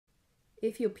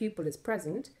If your pupil is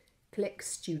present, click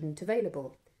Student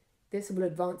Available. This will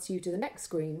advance you to the next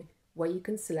screen where you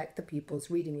can select the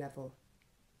pupil's reading level.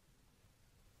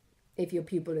 If your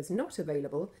pupil is not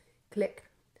available, click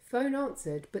Phone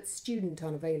Answered but Student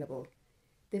Unavailable.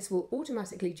 This will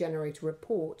automatically generate a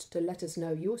report to let us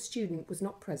know your student was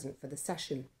not present for the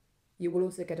session. You will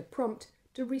also get a prompt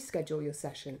to reschedule your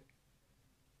session.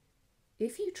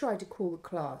 If you try to call the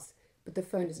class but the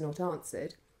phone is not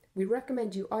answered, we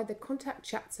recommend you either contact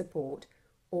chat support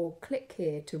or click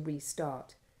here to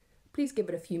restart. Please give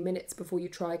it a few minutes before you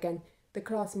try again. The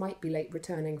class might be late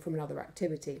returning from another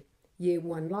activity. Year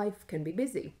 1 life can be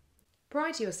busy.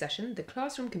 Prior to your session, the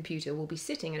classroom computer will be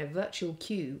sitting in a virtual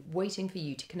queue waiting for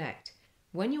you to connect.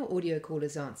 When your audio call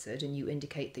is answered and you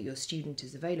indicate that your student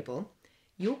is available,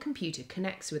 your computer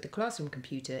connects with the classroom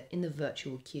computer in the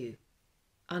virtual queue.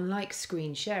 Unlike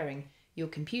screen sharing, your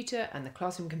computer and the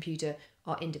classroom computer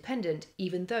are independent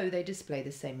even though they display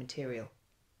the same material.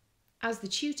 As the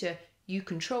tutor, you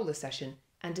control the session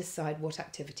and decide what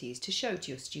activities to show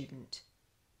to your student.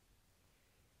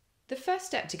 The first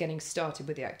step to getting started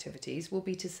with the activities will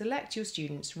be to select your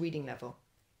student's reading level.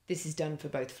 This is done for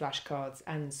both flashcards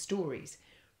and stories.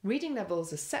 Reading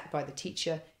levels are set by the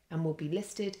teacher and will be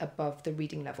listed above the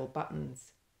reading level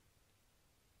buttons.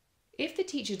 If the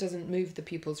teacher doesn't move the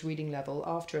pupil's reading level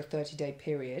after a 30-day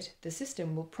period, the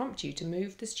system will prompt you to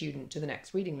move the student to the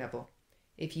next reading level.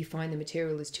 If you find the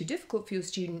material is too difficult for your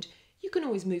student, you can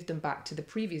always move them back to the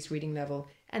previous reading level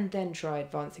and then try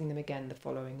advancing them again the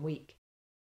following week.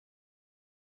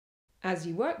 As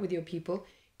you work with your pupil,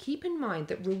 keep in mind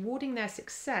that rewarding their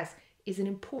success is an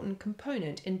important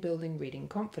component in building reading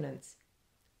confidence.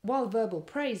 While verbal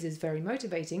praise is very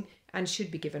motivating and should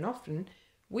be given often,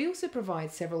 we also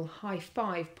provide several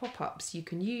high-five pop-ups you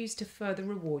can use to further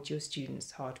reward your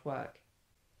students' hard work.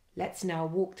 Let's now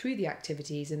walk through the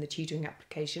activities in the tutoring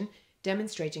application,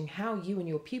 demonstrating how you and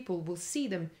your pupil will see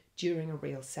them during a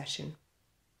real session.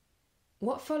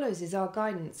 What follows is our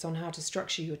guidance on how to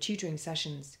structure your tutoring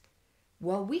sessions.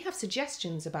 While we have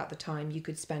suggestions about the time you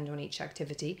could spend on each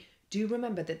activity, do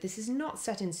remember that this is not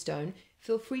set in stone.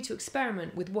 Feel free to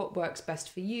experiment with what works best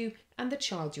for you and the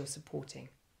child you're supporting.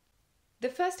 The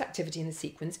first activity in the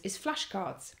sequence is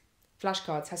flashcards.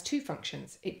 Flashcards has two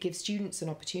functions. It gives students an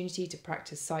opportunity to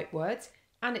practice sight words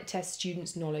and it tests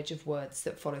students' knowledge of words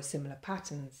that follow similar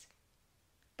patterns.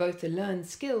 Both are learned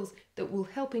skills that will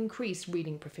help increase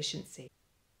reading proficiency.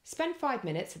 Spend 5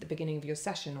 minutes at the beginning of your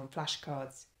session on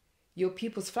flashcards. Your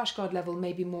pupil's flashcard level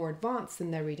may be more advanced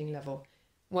than their reading level.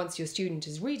 Once your student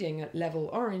is reading at level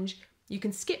orange, you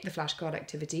can skip the flashcard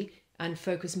activity and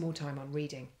focus more time on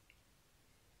reading.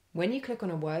 When you click on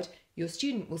a word, your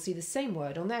student will see the same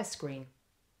word on their screen.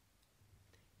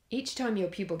 Each time your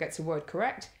pupil gets a word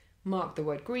correct, mark the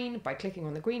word green by clicking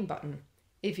on the green button.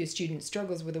 If your student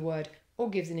struggles with a word or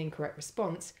gives an incorrect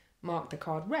response, mark the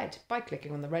card red by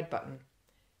clicking on the red button.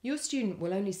 Your student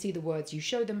will only see the words you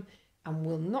show them and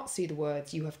will not see the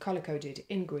words you have colour-coded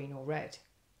in green or red.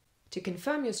 To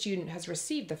confirm your student has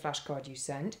received the flashcard you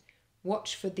send,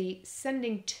 watch for the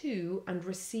Sending To and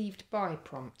Received By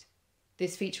prompt.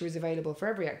 This feature is available for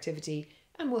every activity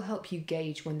and will help you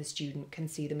gauge when the student can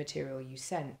see the material you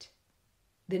sent.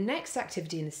 The next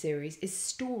activity in the series is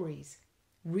stories.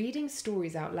 Reading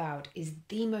stories out loud is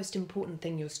the most important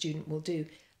thing your student will do,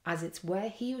 as it's where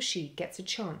he or she gets a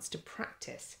chance to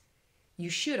practice. You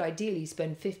should ideally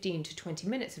spend 15 to 20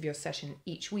 minutes of your session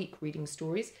each week reading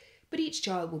stories, but each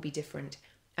child will be different,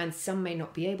 and some may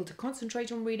not be able to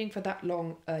concentrate on reading for that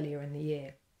long earlier in the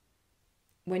year.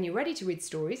 When you're ready to read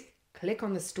stories, click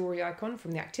on the story icon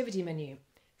from the activity menu,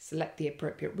 select the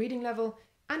appropriate reading level,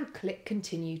 and click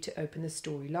Continue to open the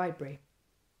story library.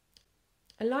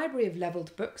 A library of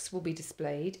levelled books will be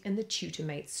displayed in the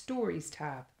TutorMate Stories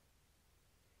tab.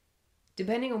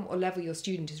 Depending on what level your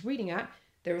student is reading at,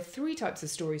 there are 3 types of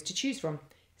stories to choose from: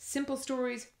 simple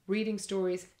stories, reading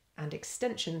stories, and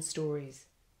extension stories.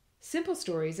 Simple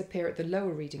stories appear at the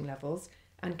lower reading levels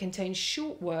and contain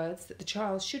short words that the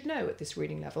child should know at this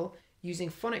reading level using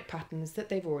phonic patterns that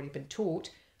they've already been taught,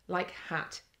 like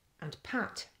hat and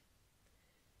pat.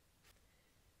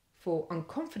 For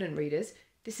unconfident readers,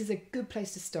 this is a good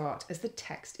place to start as the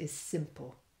text is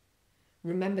simple.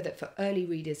 Remember that for early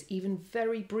readers, even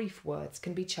very brief words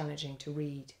can be challenging to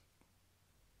read.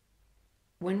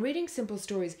 When reading simple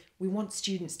stories, we want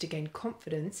students to gain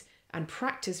confidence and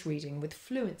practice reading with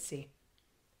fluency.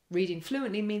 Reading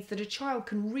fluently means that a child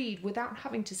can read without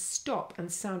having to stop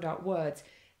and sound out words,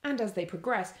 and as they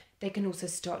progress, they can also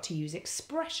start to use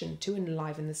expression to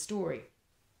enliven the story.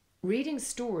 Reading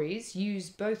stories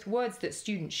use both words that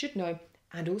students should know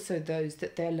and also those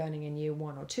that they're learning in year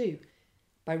 1 or 2.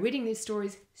 By reading these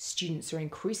stories, students are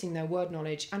increasing their word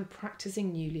knowledge and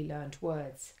practicing newly learned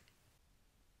words.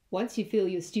 Once you feel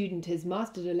your student has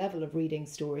mastered a level of reading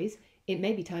stories, it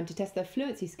may be time to test their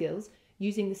fluency skills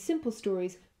using the simple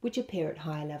stories which appear at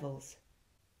higher levels.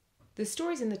 The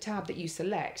stories in the tab that you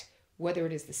select, whether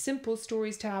it is the Simple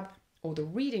Stories tab or the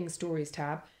Reading Stories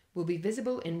tab, will be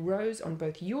visible in rows on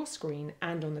both your screen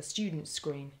and on the student's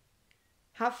screen.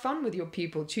 Have fun with your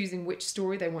pupil choosing which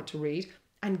story they want to read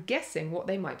and guessing what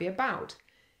they might be about.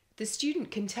 The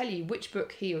student can tell you which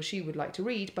book he or she would like to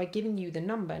read by giving you the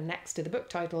number next to the book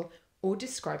title or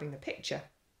describing the picture.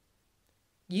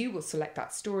 You will select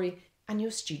that story and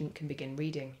your student can begin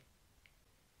reading.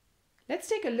 Let's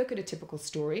take a look at a typical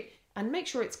story and make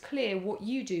sure it's clear what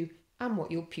you do and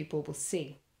what your pupil will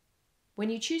see. When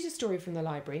you choose a story from the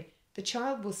library, the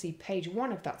child will see page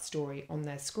 1 of that story on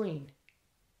their screen.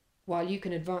 While you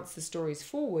can advance the stories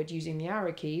forward using the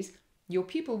arrow keys, your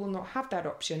pupil will not have that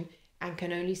option and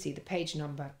can only see the page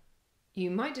number. You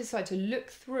might decide to look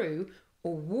through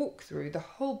or walk through the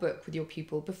whole book with your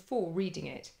pupil before reading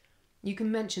it. You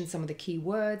can mention some of the key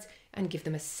words and give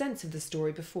them a sense of the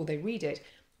story before they read it,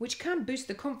 which can boost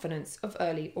the confidence of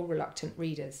early or reluctant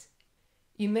readers.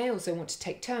 You may also want to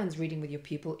take turns reading with your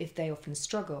pupil if they often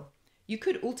struggle. You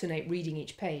could alternate reading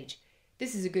each page.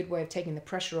 This is a good way of taking the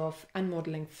pressure off and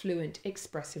modelling fluent,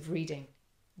 expressive reading.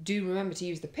 Do remember to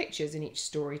use the pictures in each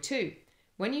story too.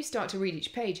 When you start to read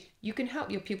each page, you can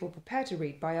help your pupil prepare to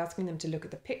read by asking them to look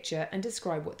at the picture and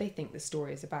describe what they think the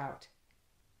story is about.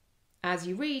 As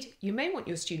you read, you may want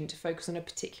your student to focus on a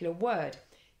particular word.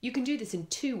 You can do this in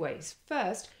 2 ways.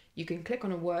 First, you can click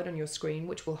on a word on your screen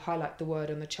which will highlight the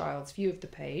word on the child's view of the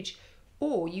page,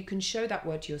 or you can show that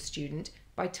word to your student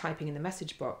by typing in the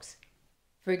message box.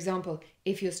 For example,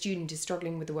 if your student is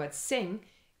struggling with the word sing,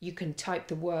 you can type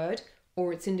the word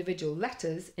or its individual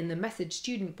letters in the message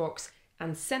student box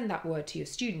and send that word to your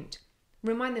student.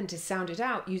 Remind them to sound it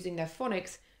out using their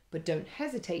phonics, but don't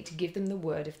hesitate to give them the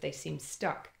word if they seem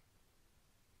stuck.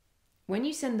 When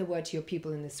you send the word to your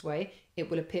pupil in this way, it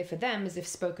will appear for them as if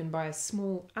spoken by a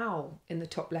small owl in the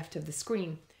top left of the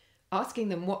screen. Asking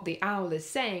them what the owl is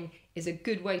saying is a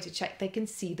good way to check they can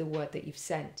see the word that you've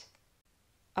sent.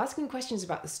 Asking questions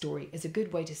about the story is a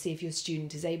good way to see if your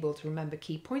student is able to remember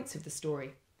key points of the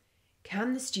story.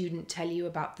 Can the student tell you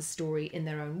about the story in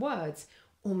their own words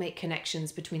or make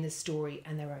connections between the story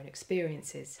and their own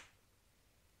experiences?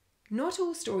 Not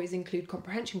all stories include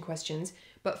comprehension questions,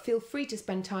 but feel free to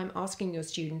spend time asking your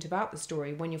student about the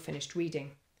story when you're finished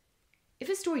reading. If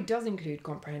a story does include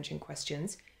comprehension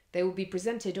questions, they will be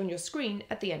presented on your screen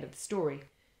at the end of the story.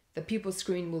 The pupil's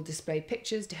screen will display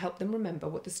pictures to help them remember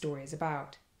what the story is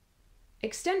about.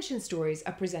 Extension stories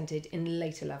are presented in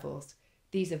later levels.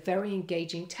 These are very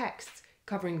engaging texts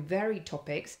covering varied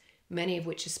topics, many of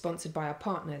which are sponsored by our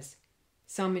partners.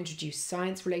 Some introduce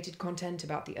science-related content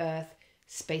about the Earth,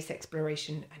 space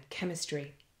exploration and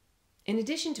chemistry. In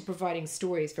addition to providing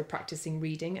stories for practicing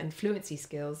reading and fluency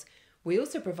skills, we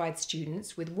also provide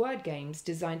students with word games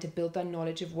designed to build their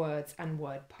knowledge of words and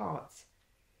word parts.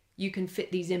 You can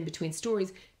fit these in between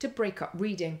stories to break up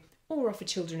reading or offer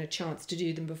children a chance to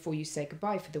do them before you say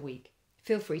goodbye for the week.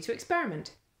 Feel free to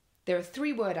experiment. There are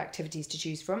 3 word activities to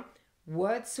choose from: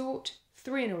 word sort,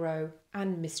 3 in a row,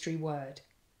 and mystery word.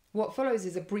 What follows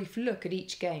is a brief look at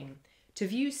each game. To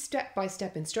view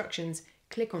step-by-step instructions,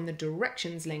 click on the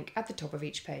directions link at the top of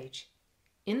each page.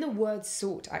 In the word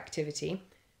sort activity,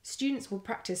 students will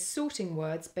practice sorting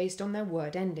words based on their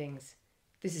word endings.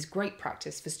 This is great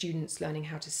practice for students learning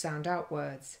how to sound out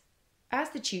words.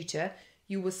 As the tutor,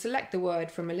 you will select the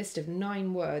word from a list of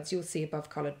 9 words you'll see above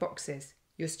coloured boxes.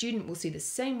 Your student will see the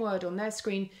same word on their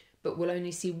screen, but will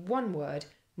only see 1 word,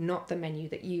 not the menu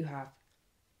that you have.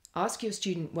 Ask your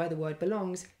student where the word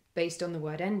belongs based on the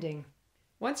word ending.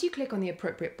 Once you click on the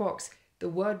appropriate box, the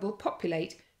word will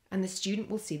populate and the student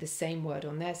will see the same word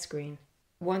on their screen.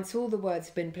 Once all the words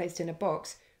have been placed in a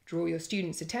box, draw your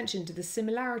student's attention to the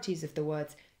similarities of the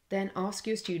words, then ask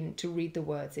your student to read the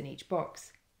words in each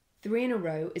box. 3 in a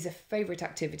row is a favourite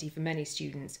activity for many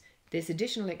students. This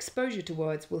additional exposure to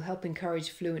words will help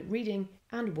encourage fluent reading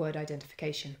and word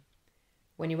identification.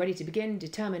 When you're ready to begin,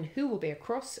 determine who will be a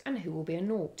cross and who will be a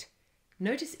nought.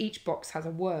 Notice each box has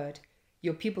a word.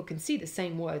 Your pupil can see the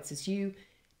same words as you.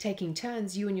 Taking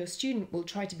turns, you and your student will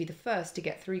try to be the first to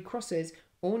get 3 crosses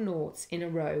or noughts in a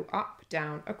row, up,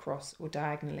 down, across or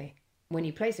diagonally. When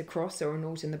you place a cross or a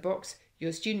nought in the box,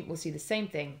 your student will see the same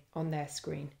thing on their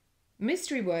screen.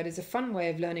 Mystery word is a fun way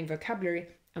of learning vocabulary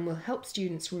and will help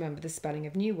students remember the spelling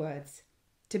of new words.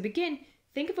 To begin,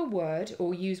 think of a word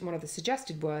or use one of the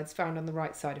suggested words found on the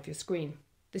right side of your screen.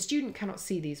 The student cannot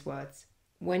see these words.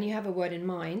 When you have a word in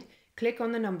mind, click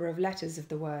on the number of letters of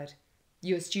the word.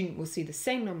 Your student will see the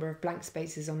same number of blank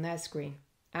spaces on their screen.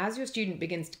 As your student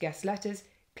begins to guess letters,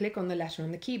 click on the letter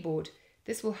on the keyboard.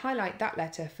 This will highlight that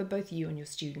letter for both you and your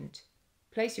student.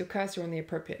 Place your cursor on the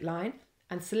appropriate line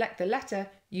and select the letter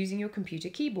using your computer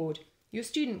keyboard. Your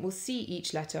student will see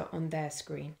each letter on their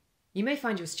screen. You may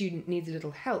find your student needs a little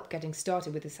help getting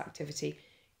started with this activity.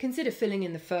 Consider filling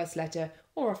in the first letter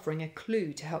or offering a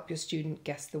clue to help your student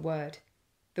guess the word.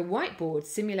 The whiteboard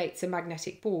simulates a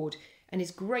magnetic board and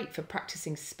is great for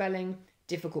practicing spelling,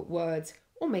 difficult words,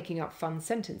 or making up fun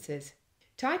sentences.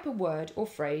 Type a word or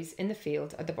phrase in the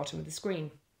field at the bottom of the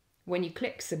screen. When you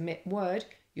click Submit Word,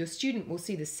 your student will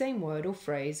see the same word or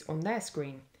phrase on their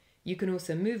screen. You can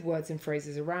also move words and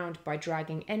phrases around by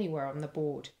dragging anywhere on the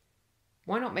board.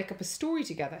 Why not make up a story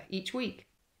together each week?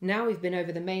 Now we've been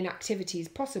over the main activities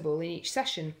possible in each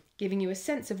session, giving you a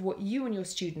sense of what you and your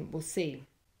student will see.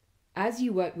 As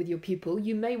you work with your pupil,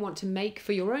 you may want to make,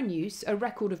 for your own use, a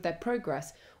record of their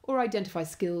progress or identify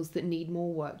skills that need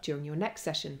more work during your next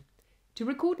session. To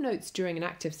record notes during an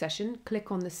active session,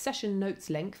 click on the Session Notes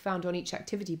link found on each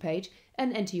activity page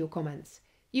and enter your comments.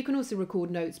 You can also record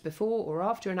notes before or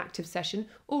after an active session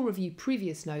or review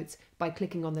previous notes by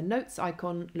clicking on the Notes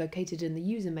icon located in the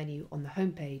user menu on the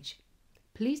home page.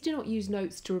 Please do not use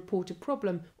notes to report a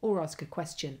problem or ask a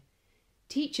question.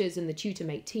 Teachers and the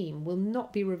TutorMate team will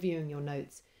not be reviewing your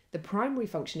notes. The primary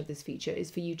function of this feature is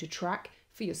for you to track,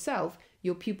 for yourself,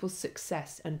 your pupil's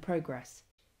success and progress.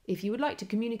 If you would like to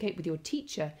communicate with your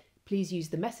teacher, please use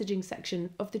the messaging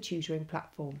section of the tutoring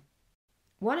platform.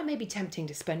 While it may be tempting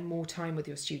to spend more time with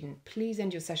your student, please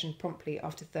end your session promptly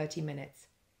after 30 minutes.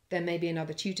 There may be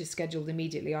another tutor scheduled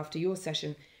immediately after your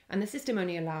session, and the system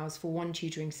only allows for one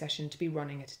tutoring session to be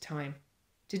running at a time.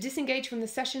 To disengage from the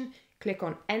session, click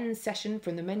on End Session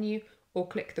from the menu or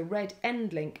click the red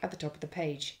End link at the top of the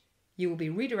page. You will be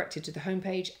redirected to the home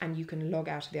page and you can log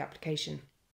out of the application.